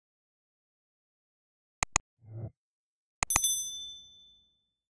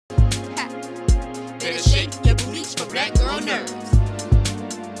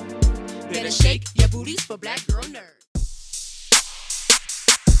booties for black girl nerds.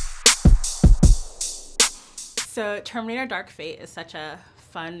 So Terminator Dark Fate is such a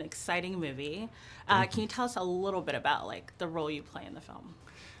fun, exciting movie. Can you tell us a little bit about like the role you play in the film?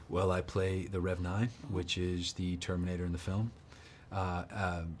 Well, I play the Rev 9, which is the Terminator in the film.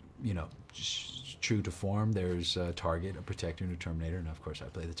 You know, just true to form, there's a target, a protector, and a Terminator, and of course I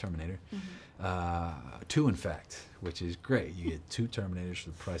play the Terminator. Two, in fact, which is great. You get two Terminators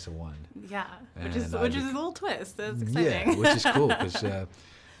for the price of one. Yeah, which is a little twist. That's exciting. Yeah, which is cool because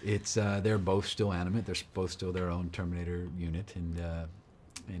it's they're both still animate. They're both still their own Terminator unit, and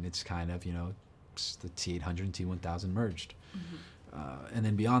it's kind of, you know, it's the T800 and T1000 merged. And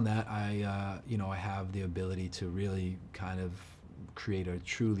then beyond that, you know, I have the ability to really kind of create a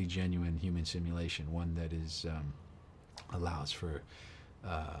truly genuine human simulation, one that is allows for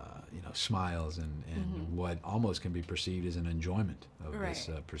you know, smiles and what almost can be perceived as an enjoyment of this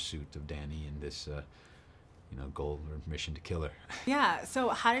pursuit of Danny and this you know, goal or mission to kill her. Yeah. So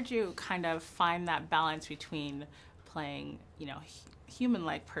how did you kind of find that balance between playing, you know,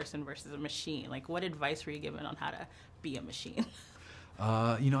 human-like person versus a machine? Like, what advice were you given on how to be a machine?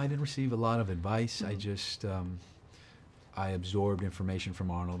 You know, I didn't receive a lot of advice. I just I absorbed information from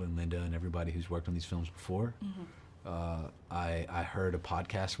Arnold and Linda and everybody who's worked on these films before. I heard a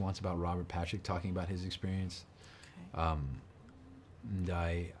podcast once about Robert Patrick talking about his experience. Okay.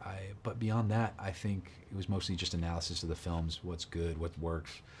 And but beyond that, I think it was mostly just analysis of the films, what's good, what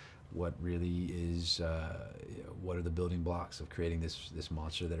works, what really is, what are the building blocks of creating this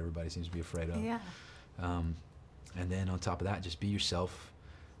monster that everybody seems to be afraid of. Yeah. And then on top of that, just be yourself,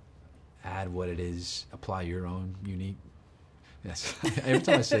 add what it is, apply your own unique. Yes. Every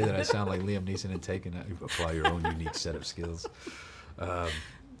time I say that, I sound like Liam Neeson and Taken. Apply your own unique set of skills.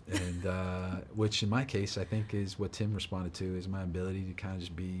 Which in my case, I think is what Tim responded to, is my ability to kind of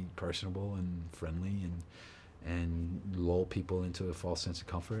just be personable and friendly and lull people into a false sense of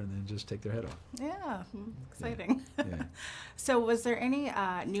comfort and then just take their head off. Yeah, exciting. Yeah. So was there any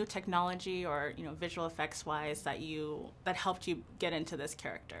new technology or, you know, visual effects wise that helped you get into this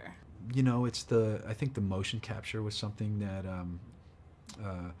character? You know, I think the motion capture was something that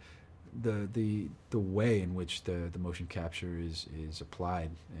the way in which the motion capture is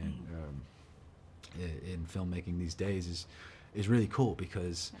applied and in filmmaking these days is really cool,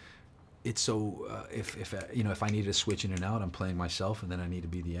 because it's so if you know, if I needed to switch in and out, I'm playing myself, and then I need to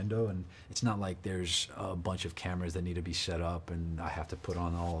be the endo, and it's not like there's a bunch of cameras that need to be set up and I have to put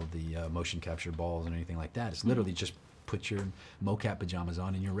on all of the motion capture balls and anything like that. It's literally just put your mocap pajamas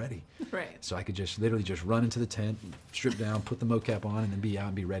on and you're ready. Right. So I could just literally just run into the tent, strip down, put the mocap on, and then be out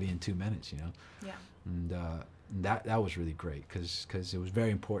and be ready in 2 minutes, you know? Yeah. And that was really great, because it was very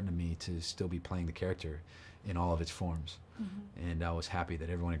important to me to still be playing the character in all of its forms. And I was happy that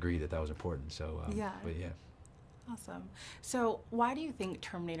everyone agreed that was important. So, yeah. But yeah. Awesome. So why do you think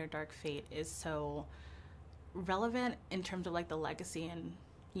Terminator Dark Fate is so relevant in terms of like the legacy and,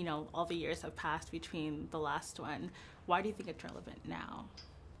 you know, all the years have passed between the last one? Why do you think it's relevant now?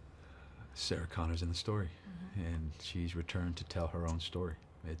 Sarah Connor's in the story, and she's returned to tell her own story.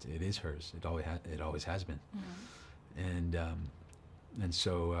 It is hers. It always has been. And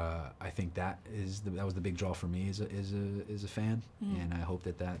so I think that was the big draw for me as a fan, and I hope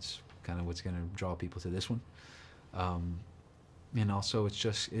that that's kind of what's going to draw people to this one. And also,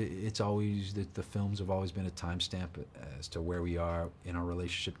 it's always the films have always been a timestamp as to where we are in our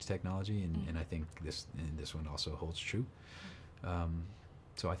relationship to technology, and I think this one also holds true.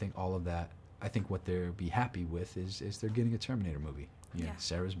 So I think all of that. I think what they'll be happy with is they're getting a Terminator movie. You know,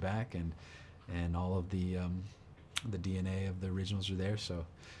 Sarah's back, and all of the DNA of the originals are there. So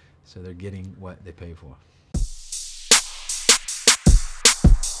they're getting what they pay for.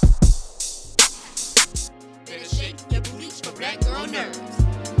 Better shake your booties for black girl nerds.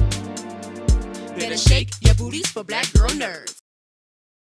 Better shake your booties for black girl nerds.